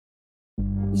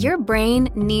Your brain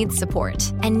needs support,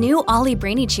 and new Ollie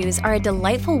Brainy Chews are a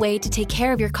delightful way to take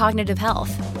care of your cognitive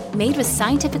health. Made with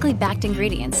scientifically backed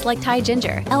ingredients like Thai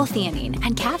ginger, L-theanine,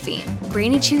 and caffeine,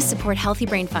 Brainy Chews support healthy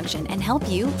brain function and help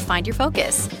you find your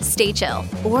focus, stay chill,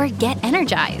 or get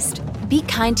energized. Be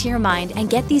kind to your mind and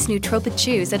get these nootropic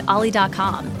chews at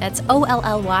ollie.com. That's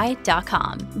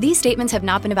OLLY.com. These statements have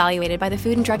not been evaluated by the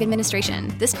Food and Drug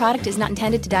Administration. This product is not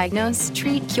intended to diagnose,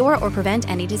 treat, cure, or prevent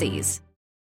any disease.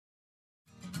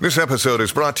 This episode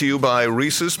is brought to you by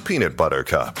Reese's Peanut Butter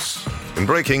Cups. In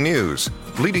breaking news,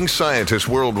 leading scientists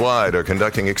worldwide are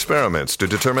conducting experiments to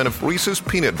determine if Reese's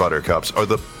Peanut Butter Cups are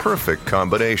the perfect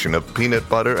combination of peanut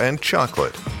butter and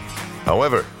chocolate.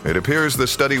 However, it appears the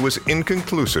study was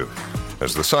inconclusive,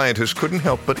 as the scientists couldn't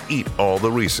help but eat all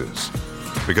the Reese's.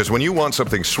 Because when you want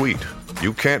something sweet,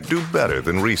 you can't do better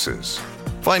than Reese's.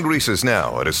 Find Reese's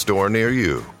now at a store near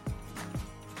you.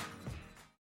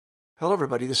 Hello,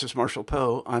 everybody. This is Marshall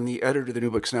Poe. I'm the editor of the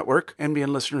New Books Network. NBN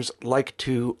listeners like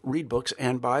to read books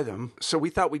and buy them. So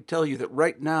we thought we'd tell you that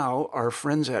right now, our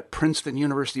friends at Princeton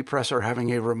University Press are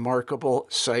having a remarkable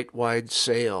site-wide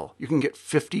sale. You can get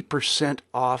 50%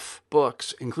 off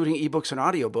books, including ebooks and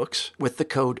audiobooks, with the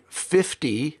code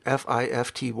 50,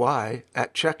 F-I-F-T-Y,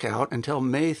 at checkout until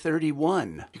May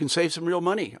 31. You can save some real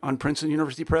money on Princeton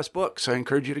University Press books. I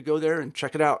encourage you to go there and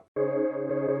check it out.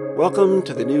 Welcome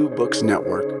to the New Books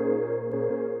Network.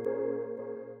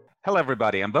 Hello,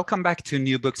 everybody, and welcome back to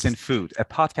New Books in Food, a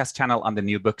podcast channel on the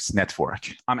New Books Network.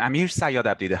 I'm Amir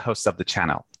Sayadabdi, the host of the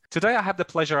channel. Today, I have the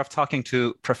pleasure of talking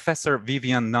to Professor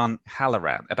Vivian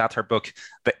Nunn-Halleran about her book,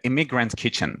 The Immigrant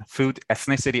Kitchen, Food,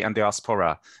 Ethnicity, and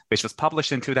Diaspora, which was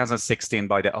published in 2016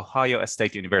 by the Ohio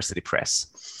State University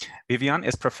Press. Vivian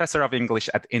is Professor of English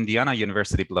at Indiana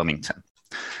University, Bloomington.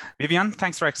 Vivian,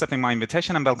 thanks for accepting my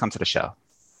invitation and welcome to the show.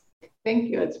 Thank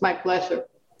you. It's my pleasure.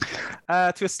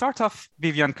 To start off,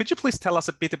 Vivian, could you please tell us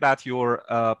a bit about your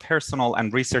personal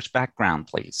and research background,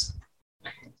 please?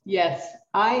 Yes,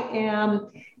 I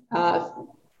am a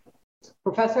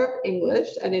professor of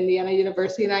English at Indiana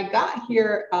University, and I got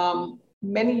here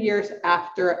many years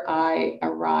after I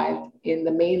arrived in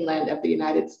the mainland of the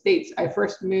United States. I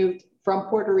first moved from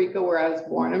Puerto Rico, where I was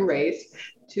born and raised,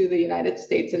 to the United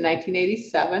States in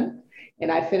 1987.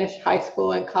 And I finished high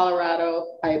school in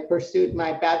Colorado. I pursued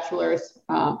my bachelor's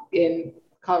in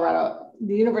Colorado,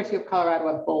 the University of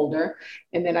Colorado at Boulder.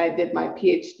 And then I did my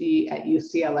PhD at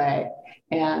UCLA.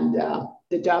 And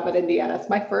the job at Indiana is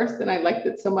my first, and I liked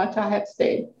it so much I have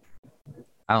stayed.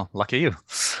 Oh, lucky you.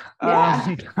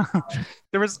 Yeah.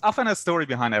 There is often a story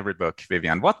behind every book,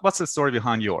 Vivian. What's the story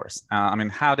behind yours?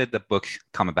 How did the book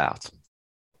come about?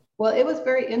 Well, it was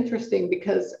very interesting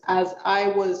because as I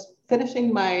was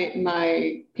finishing my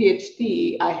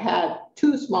PhD, I had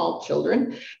two small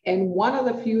children. And one of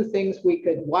the few things we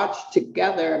could watch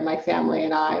together, my family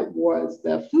and I, was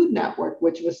the Food Network,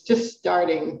 which was just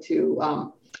starting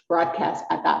to broadcast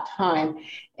at that time.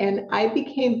 And I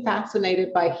became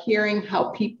fascinated by hearing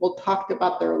how people talked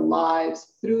about their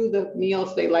lives through the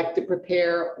meals they like to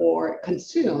prepare or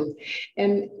consume.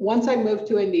 And once I moved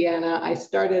to Indiana, I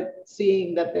started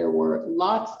seeing that there were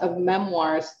lots of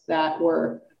memoirs that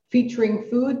were featuring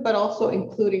food, but also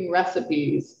including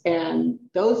recipes. And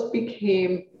those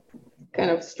became kind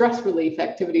of stress relief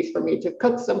activities for me to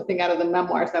cook something out of the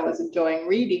memoirs I was enjoying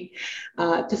reading,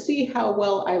 to see how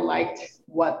well I liked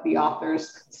what the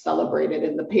authors celebrated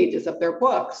in the pages of their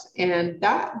books. And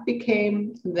that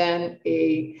became then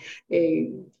a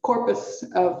corpus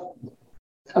of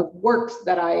works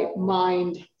that I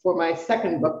mined for my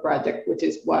second book project, which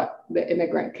is what The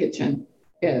Immigrant Kitchen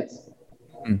is.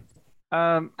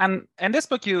 And in this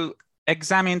book, you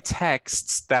examine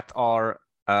texts that are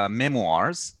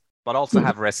memoirs, but also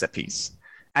have recipes.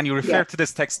 And you refer to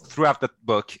this text throughout the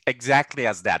book exactly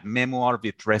as that, memoir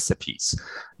with recipes.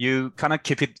 You kind of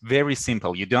keep it very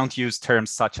simple. You don't use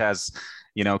terms such as,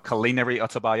 culinary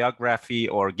autobiography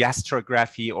or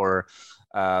gastrography or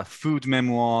food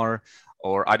memoir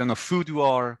or,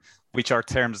 foudoir, which are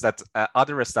terms that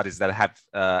other studies that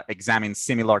have examined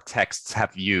similar texts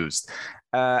have used.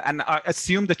 And I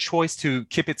assume the choice to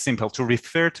keep it simple, to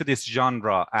refer to this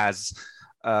genre as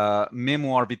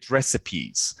memoir with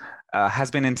recipes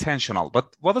has been intentional.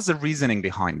 But what was the reasoning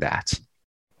behind that?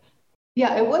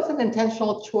 Yeah, it was an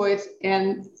intentional choice.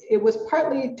 And it was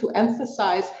partly to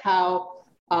emphasize how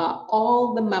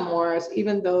all the memoirs,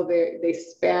 even though they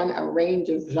span a range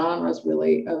of genres,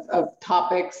 really, of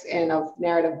topics and of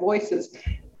narrative voices,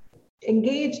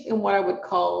 engaged in what I would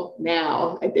call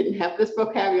now, I didn't have this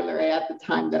vocabulary at the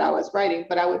time that I was writing,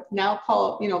 but I would now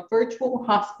call, virtual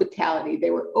hospitality.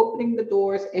 They were opening the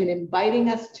doors and inviting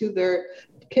us to their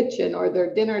kitchen or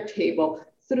their dinner table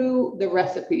through the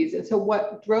recipes. And so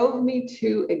what drove me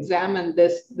to examine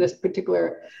this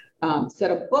particular set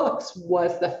of books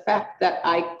was the fact that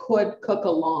I could cook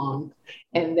along.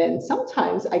 And then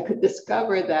sometimes I could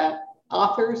discover that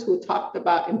authors who talked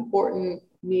about important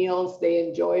meals they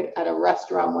enjoyed at a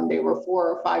restaurant when they were 4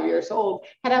 or 5 years old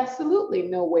had absolutely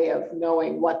no way of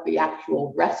knowing what the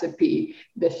actual recipe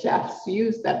the chefs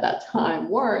used at that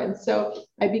time were. And so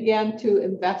I began to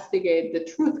investigate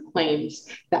the truth claims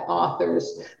that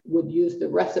authors would use the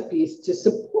recipes to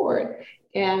support.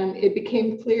 And it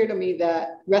became clear to me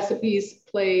that recipes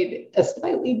played a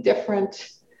slightly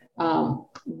different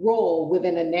role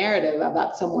within a narrative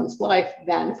about someone's life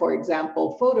than, for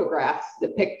example, photographs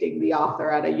depicting the author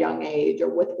at a young age or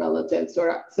with relatives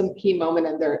or some key moment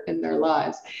in their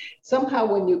lives. Somehow,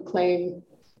 when you claim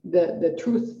the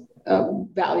truth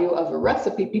value of a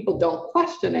recipe, people don't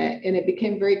question it. And it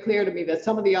became very clear to me that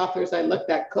some of the authors I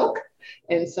looked at cook,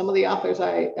 and some of the authors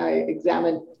I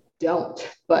examined don't,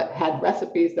 but had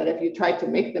recipes that if you tried to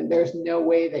make them, there's no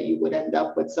way that you would end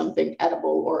up with something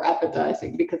edible or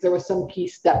appetizing because there was some key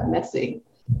step missing.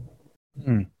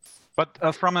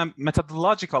 But from a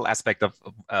methodological aspect of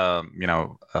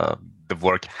the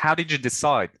work, how did you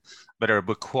decide whether a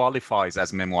book qualifies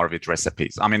as memoir with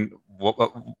recipes? I mean,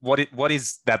 what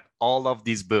is that all of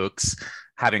these books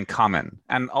have in common?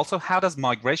 And also, how does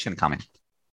migration come in?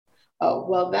 Oh,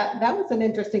 well, that was an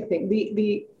interesting thing.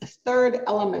 The third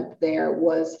element there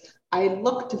was I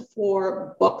looked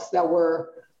for books that were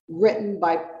written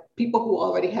by people who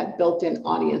already had built-in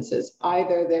audiences.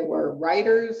 Either they were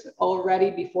writers already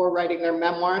before writing their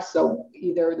memoirs, so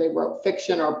either they wrote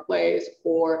fiction or plays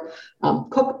or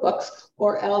cookbooks,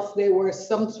 or else they were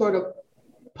some sort of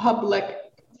public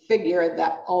figure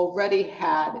that already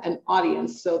had an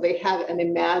audience. So they had an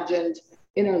imagined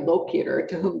interlocutor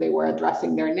to whom they were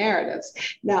addressing their narratives.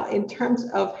 Now, in terms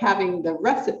of having the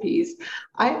recipes,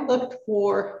 I looked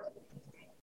for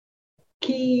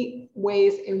key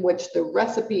ways in which the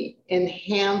recipe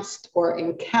enhanced or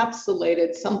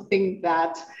encapsulated something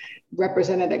that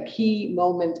represented a key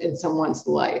moment in someone's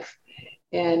life.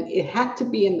 And it had to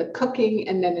be in the cooking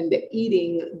and then in the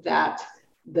eating that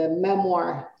the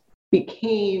memoir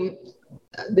became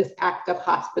this act of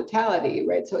hospitality,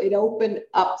 right? So it opened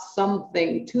up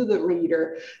something to the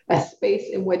reader, a space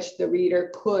in which the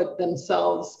reader could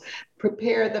themselves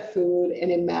prepare the food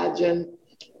and imagine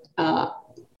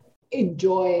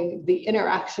enjoying the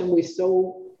interaction we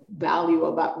so value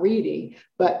about reading,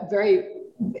 but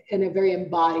in a very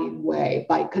embodied way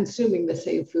by consuming the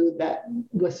same food that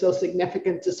was so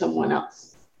significant to someone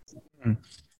else.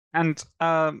 And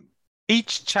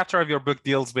each chapter of your book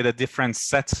deals with a different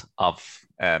set of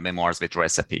memoirs with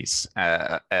recipes,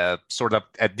 sort of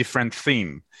a different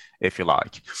theme, if you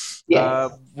like.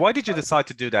 Yes. Why did you decide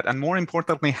to do that? And more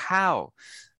importantly, how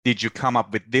did you come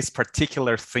up with these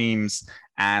particular themes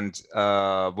and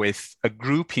with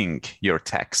grouping your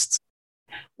texts?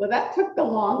 Well, that took the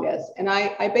longest. And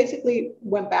I basically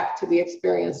went back to the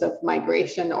experience of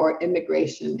migration or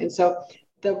immigration. And so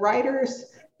the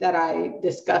writers that I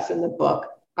discuss in the book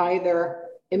either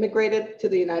immigrated to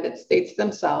the United States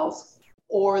themselves,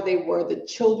 or they were the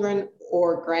children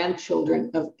or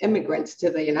grandchildren of immigrants to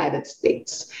the United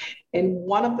States. And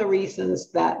one of the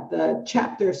reasons that the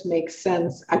chapters make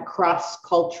sense across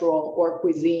cultural or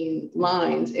cuisine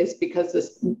lines is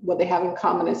because what they have in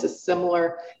common is a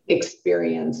similar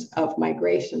experience of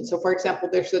migration. So for example,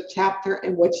 there's a chapter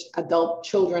in which adult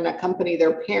children accompany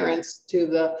their parents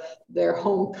to their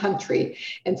home country.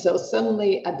 And so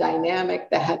suddenly a dynamic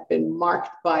that had been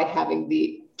marked by having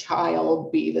the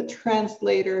child be the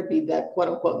translator, be the quote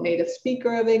unquote native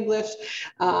speaker of English,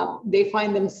 they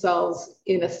find themselves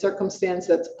in a circumstance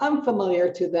that's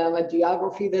unfamiliar to them, a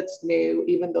geography that's new,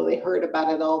 even though they heard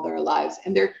about it all their lives.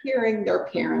 And they're hearing their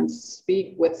parents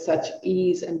speak with such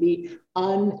ease and be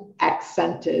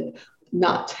unaccented,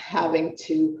 not having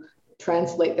to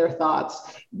translate their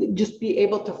thoughts, just be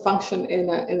able to function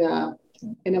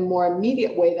in a more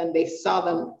immediate way than they saw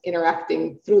them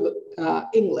interacting through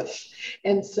English.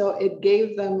 And so it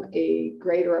gave them a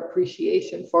greater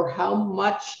appreciation for how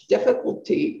much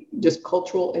difficulty, just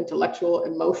cultural, intellectual,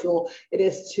 emotional, it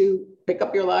is to pick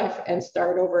up your life and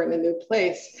start over in a new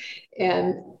place.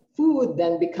 And food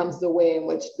then becomes the way in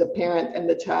which the parent and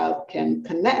the child can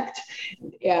connect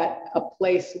at a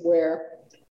place where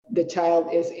the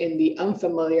child is in the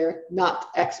unfamiliar, not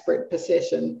expert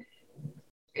position.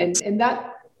 And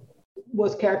that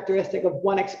was characteristic of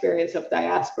one experience of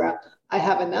diaspora. I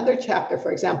have another chapter,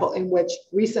 for example, in which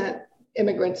recent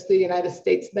immigrants to the United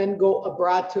States then go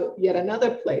abroad to yet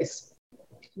another place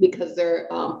because their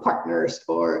partners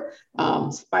or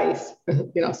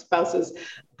spouses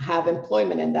have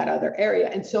employment in that other area.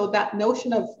 And so that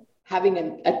notion of having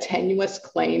a tenuous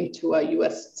claim to a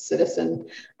US citizen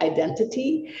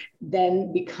identity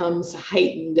then becomes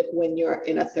heightened when you're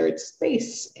in a third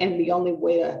space. And the only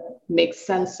way to make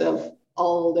sense of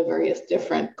all the various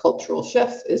different cultural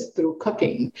shifts is through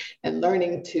cooking and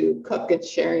learning to cook and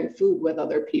sharing food with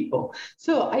other people.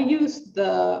 So I use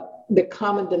the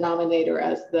common denominator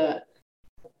as the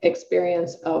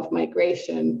experience of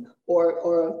migration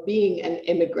or of being an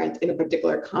immigrant in a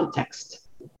particular context.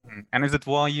 And is it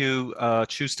why you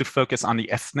choose to focus on the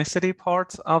ethnicity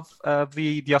part of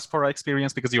the diaspora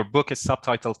experience? Because your book is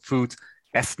subtitled Food,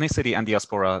 Ethnicity, and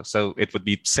Diaspora. So it would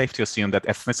be safe to assume that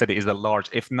ethnicity is a large,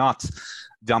 if not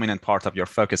dominant part of your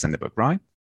focus in the book, right?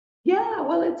 Yeah,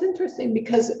 well, it's interesting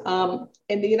because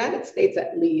in the United States,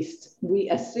 at least, we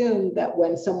assume that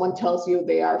when someone tells you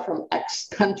they are from X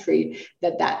country,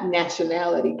 that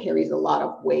nationality carries a lot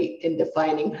of weight in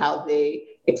defining how they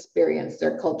experience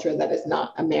their culture that is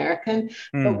not American.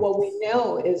 But what we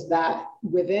know is that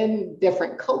within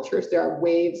different cultures, there are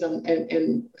waves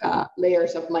and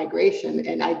layers of migration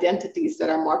and identities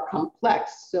that are more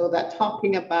complex. So that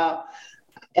talking about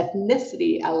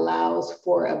ethnicity allows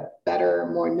for a better,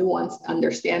 more nuanced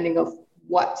understanding of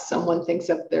what someone thinks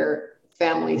of their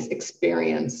family's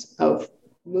experience of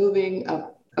moving,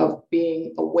 of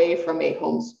being away from a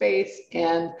home space,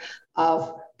 and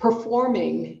of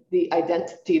performing the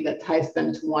identity that ties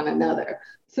them to one another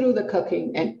through the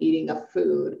cooking and eating of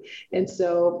food. And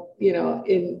so,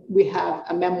 we have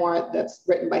a memoir that's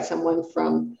written by someone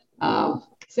from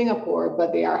Singapore,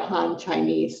 but they are Han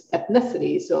Chinese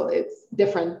ethnicity. So it's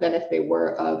different than if they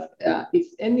were of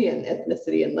East Indian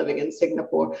ethnicity and living in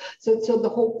Singapore. So the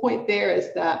whole point there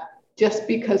is that just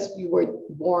because you were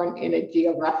born in a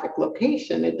geographic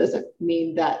location, it doesn't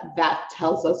mean that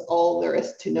tells us all there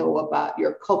is to know about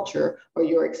your culture or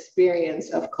your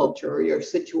experience of culture or your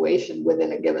situation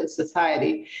within a given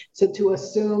society. So to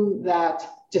assume that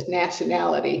just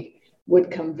nationality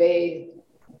would convey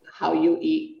how you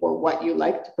eat or what you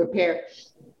like to prepare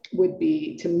would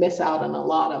be to miss out on a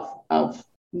lot of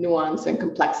nuance and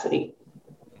complexity.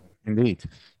 Indeed.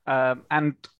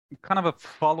 And kind of a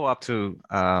follow-up to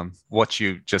what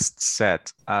you just said,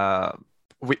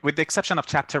 with the exception of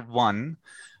chapter 1,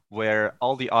 where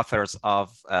all the authors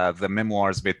of the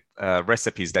memoirs with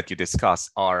recipes that you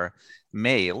discuss are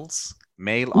male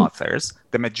authors,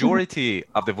 the majority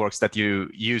of the works that you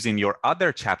use in your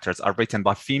other chapters are written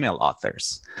by female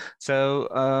authors. So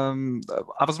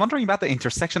I was wondering about the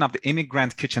intersection of the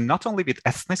immigrant kitchen, not only with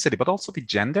ethnicity, but also with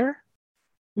gender.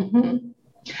 Mm-hmm.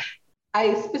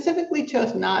 I specifically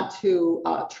chose not to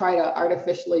try to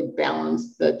artificially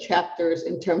balance the chapters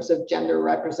in terms of gender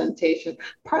representation,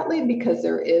 partly because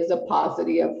there is a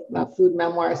paucity of food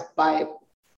memoirs by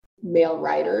male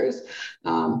writers,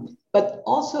 but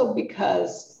also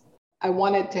because I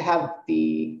wanted to have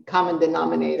the common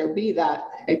denominator be that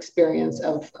experience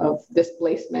of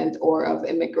displacement or of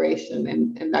immigration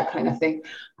and that kind of thing.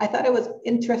 I thought it was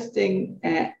interesting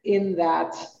in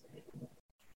that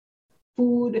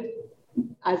food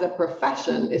as a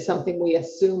profession is something we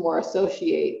assume or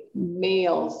associate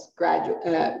males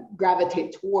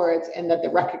gravitate towards, and that the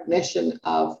recognition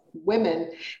of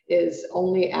women is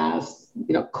only as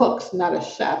cooks, not as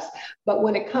chefs. But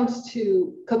when it comes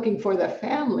to cooking for the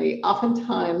family,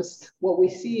 oftentimes what we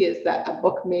see is that a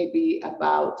book may be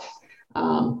about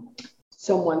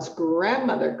someone's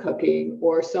grandmother cooking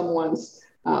or someone's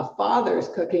father's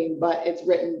cooking, but it's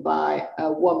written by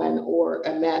a woman or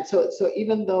a man. So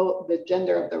even though the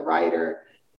gender of the writer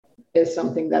is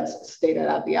something that's stated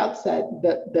at the outset,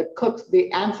 the cooks,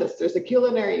 the ancestors, the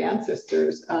culinary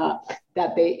ancestors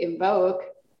that they invoke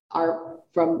are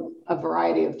from a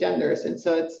variety of genders. And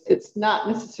so it's not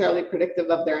necessarily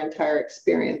predictive of their entire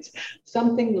experience.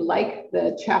 Something like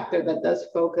the chapter that does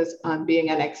focus on being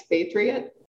an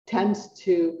expatriate tends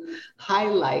to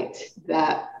highlight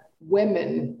that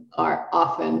women are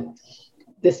often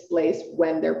displaced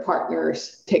when their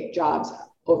partners take jobs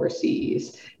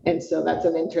overseas. And so that's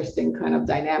an interesting kind of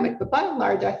dynamic. But by and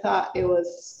large, I thought it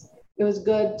was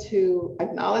good to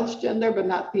acknowledge gender, but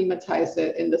not thematize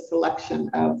it in the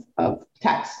selection of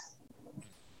text.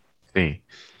 See.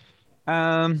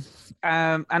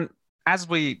 And as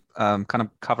we kind of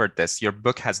covered this, your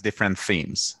book has different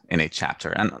themes in each chapter.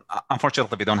 And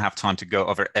unfortunately, we don't have time to go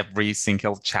over every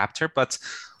single chapter, but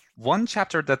one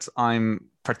chapter that I'm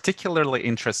particularly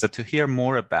interested to hear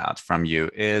more about from you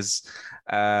is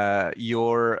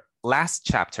your last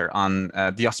chapter on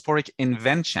diasporic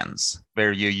inventions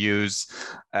where you use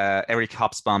Eric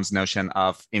Hobsbawm's notion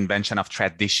of invention of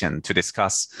tradition to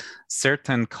discuss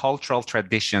certain cultural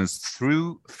traditions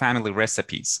through family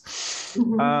recipes.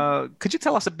 Could you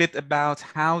tell us a bit about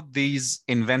how these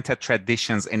invented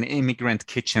traditions in immigrant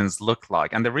kitchens look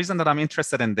like? And the reason that I'm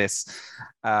interested in this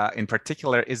in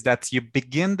particular is that you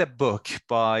begin the book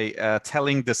by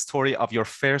telling the story of your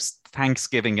first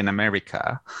Thanksgiving in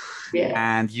America. Yeah.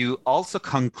 And you also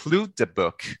conclude the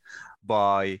book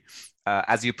by,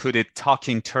 as you put it,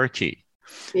 talking turkey.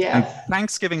 Yes. And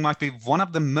Thanksgiving might be one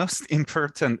of the most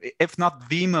important, if not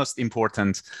the most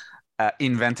important,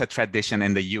 invented tradition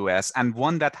in the US, and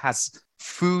one that has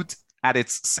food at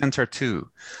its center too.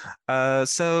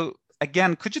 So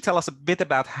again, could you tell us a bit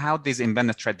about how these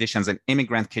invented traditions in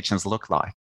immigrant kitchens look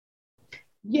like?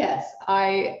 Yes,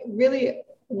 I really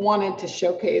wanted to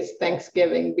showcase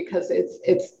Thanksgiving because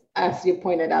it's as you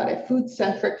pointed out, a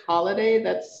food-centric holiday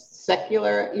that's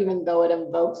secular, even though it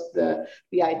invokes the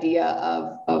idea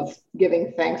of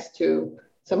giving thanks to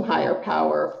some higher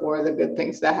power for the good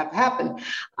things that have happened.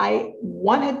 I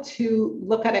wanted to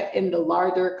look at it in the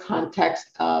larger context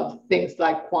of things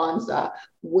like Kwanzaa,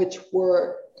 which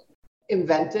were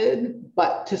invented,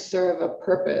 but to serve a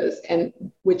purpose, and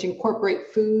which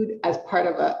incorporate food as part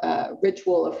of a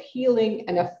ritual of healing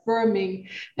and affirming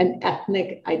an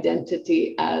ethnic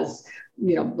identity as,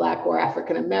 you know, Black or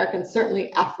African American,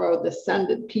 certainly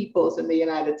Afro-descended peoples in the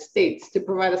United States, to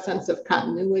provide a sense of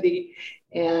continuity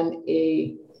and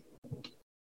a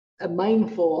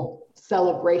mindful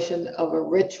celebration of a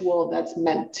ritual that's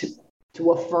meant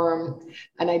to affirm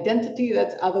an identity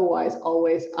that's otherwise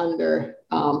always under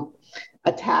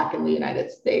attack in the United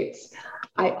States.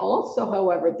 I also,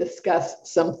 however, discussed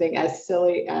something as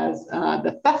silly as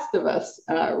the Festivus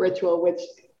ritual, which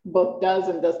both does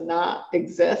and does not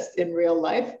exist in real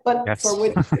life, but yes.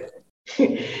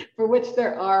 for which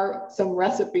there are some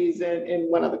recipes in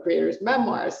one of the creator's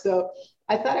memoirs. So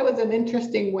I thought it was an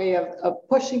interesting way of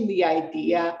pushing the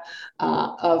idea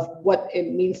of what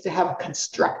it means to have a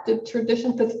constructed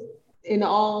tradition, because in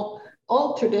all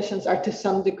traditions are to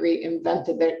some degree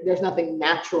invented. There's nothing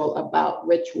natural about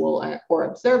ritual or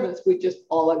observance. We just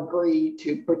all agree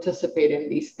to participate in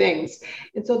these things.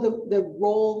 And so the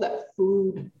role that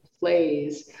food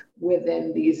plays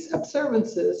within these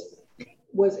observances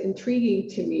was intriguing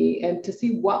to me, and to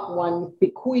see what one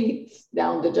bequeaths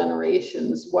down the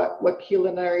generations, what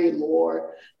culinary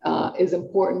lore is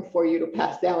important for you to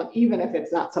pass down, even if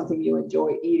it's not something you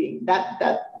enjoy eating.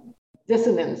 That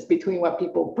dissonance between what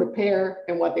people prepare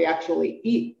and what they actually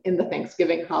eat in the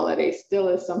Thanksgiving holiday still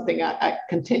is something I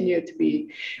continue to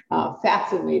be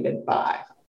fascinated by.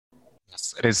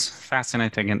 Yes, it is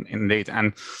fascinating indeed.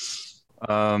 And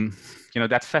you know,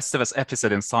 that Festivus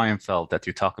episode in Seinfeld that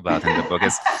you talk about in the book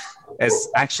is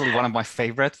actually one of my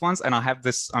favorite ones. And I have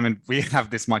this, we have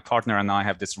this, my partner and I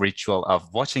have this ritual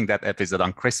of watching that episode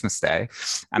on Christmas Day.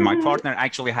 And my partner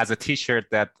actually has a t-shirt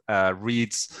that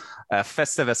reads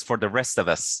Festivus for the rest of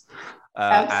us.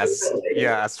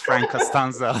 As Frank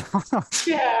Costanza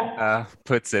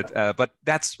puts it. But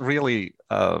that's really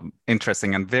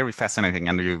interesting and very fascinating,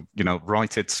 and you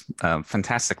write it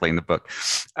fantastically in the book.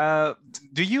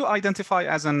 Do you identify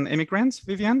as an immigrant,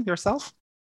 Viviane, yourself?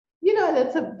 You know,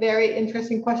 that's a very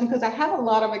interesting question, because I have a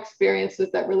lot of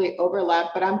experiences that really overlap,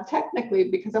 but I'm technically,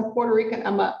 because I'm Puerto Rican,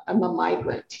 I'm a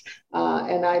migrant.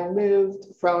 And I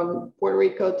moved from Puerto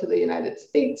Rico to the United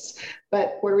States,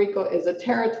 but Puerto Rico is a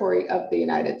territory of the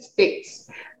United States.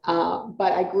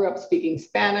 But I grew up speaking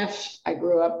Spanish. I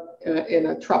grew up in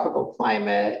a tropical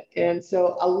climate. And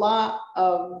so a lot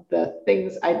of the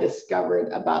things I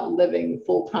discovered about living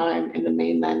full-time in the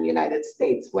mainland United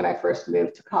States when I first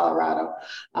moved to Colorado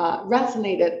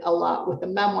resonated a lot with the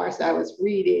memoirs I was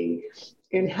reading,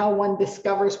 in how one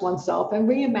discovers oneself and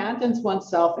reimagines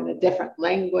oneself in a different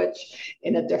language,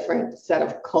 in a different set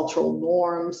of cultural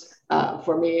norms.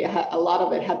 For me, a lot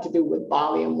of it had to do with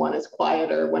volume. One is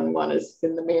quieter when one is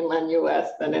in the mainland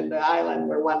US than in the island,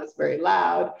 where one is very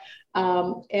loud.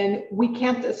 And we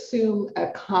can't assume a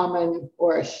common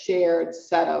or a shared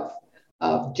set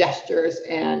of gestures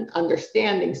and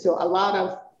understanding. So a lot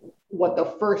of what the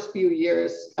first few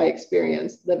years I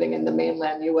experienced living in the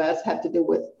mainland US had to do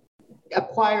with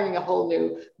acquiring a whole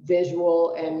new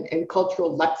visual and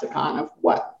cultural lexicon of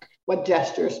what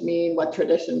gestures mean, what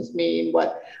traditions mean,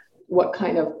 what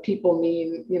kind of people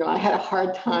mean. You know, I had a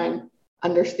hard time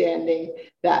understanding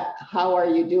that how are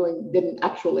you doing didn't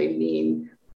actually mean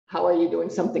how are you doing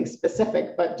something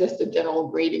specific, but just a general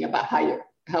greeting about how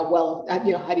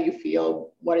do you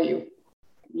feel, what are you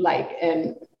like.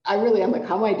 And I really am like,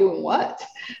 how am I doing what?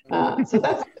 So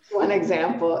that's one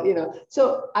example,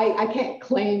 So I can't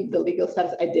claim the legal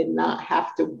status. I did not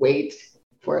have to wait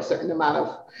for a certain amount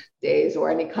of days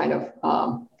or any kind of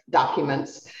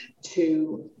documents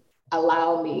to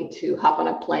allow me to hop on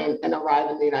a plane and arrive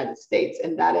in the United States.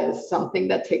 And that is something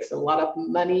that takes a lot of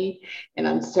money and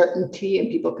uncertainty, and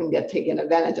people can get taken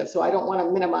advantage of. So I don't want to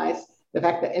minimize the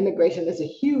fact that immigration is a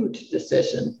huge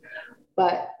decision,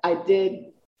 but I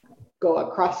did go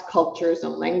across cultures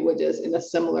and languages in a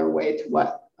similar way to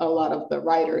what a lot of the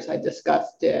writers I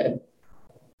discussed did.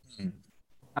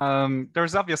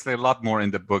 There's obviously a lot more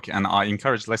in the book, and I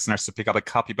encourage listeners to pick up a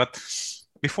copy. But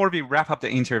before we wrap up the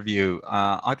interview,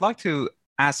 I'd like to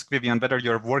ask Vivian whether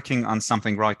you're working on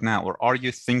something right now, or are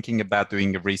you thinking about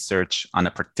doing research on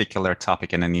a particular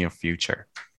topic in the near future?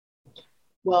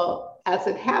 Well, as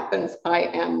it happens, I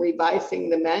am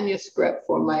revising the manuscript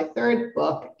for my third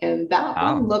book, and that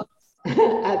one looks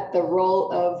at the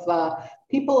role of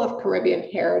people of Caribbean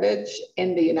heritage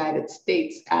in the United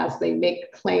States as they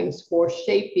make claims for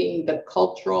shaping the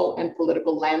cultural and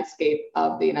political landscape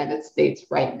of the United States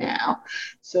right now.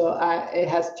 So it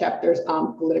has chapters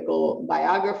on political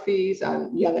biographies,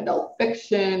 on young adult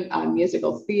fiction, on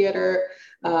musical theater.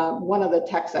 One of the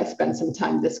texts I spent some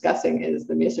time discussing is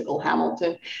the musical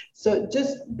Hamilton. So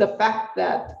just the fact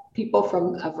that people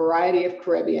from a variety of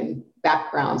Caribbean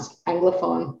backgrounds,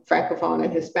 Anglophone, Francophone,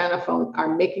 and Hispanophone,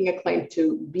 are making a claim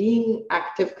to being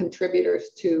active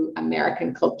contributors to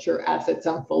American culture as it's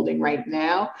unfolding right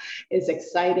now is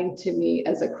exciting to me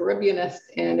as a Caribbeanist,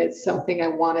 and it's something I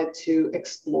wanted to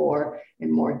explore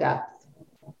in more depth.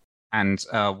 And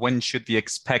when should we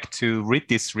expect to read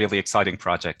this really exciting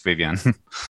project, Vivian?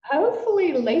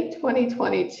 Hopefully late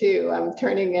 2022. I'm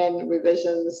turning in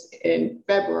revisions in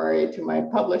February to my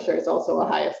publisher. It's also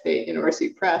Ohio State University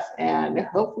Press, and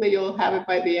hopefully you'll have it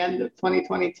by the end of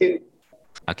 2022.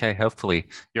 Okay, hopefully.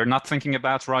 You're not thinking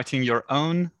about writing your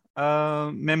own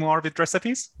memoir with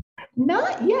recipes?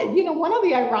 Not yet. One of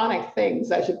the ironic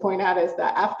things I should point out is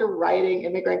that after writing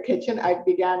Immigrant Kitchen, I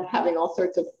began having all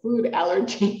sorts of food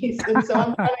allergies. And so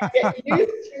I'm trying to get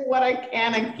used to what I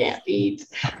can and can't eat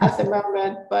at the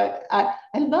moment. But I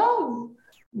love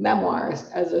memoirs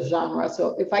as a genre.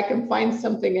 So if I can find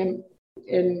something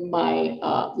in my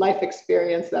life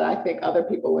experience that I think other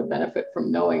people would benefit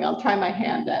from knowing, I'll try my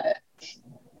hand at it.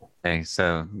 Okay,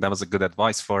 so that was a good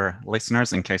advice for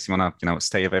listeners in case you want to,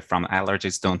 stay away from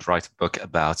allergies. Don't write a book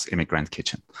about Immigrant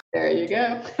Kitchen. There you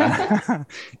go.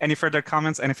 Any further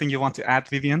comments? Anything you want to add,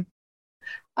 Vivian?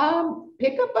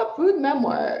 Pick up a food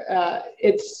memoir.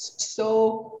 It's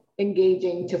so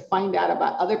engaging to find out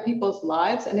about other people's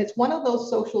lives, and it's one of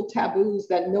those social taboos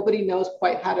that nobody knows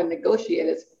quite how to negotiate.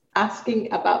 It's asking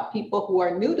about people who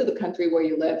are new to the country where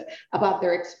you live, about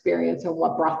their experience and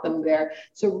what brought them there.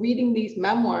 So reading these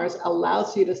memoirs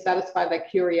allows you to satisfy that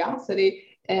curiosity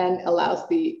and allows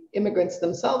the immigrants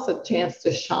themselves a chance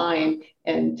to shine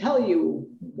and tell you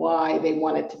why they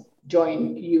wanted to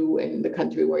join you in the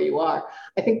country where you are.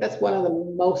 I think that's one of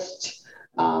the most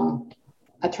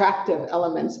attractive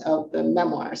elements of the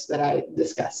memoirs that I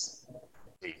discuss.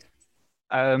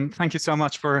 Thank you so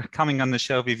much for coming on the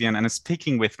show, Vivian, and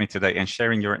speaking with me today and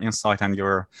sharing your insight and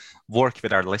your work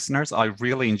with our listeners. I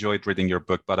really enjoyed reading your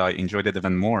book, but I enjoyed it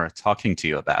even more talking to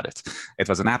you about it. It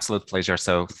was an absolute pleasure.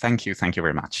 So thank you. Thank you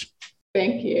very much.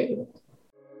 Thank you.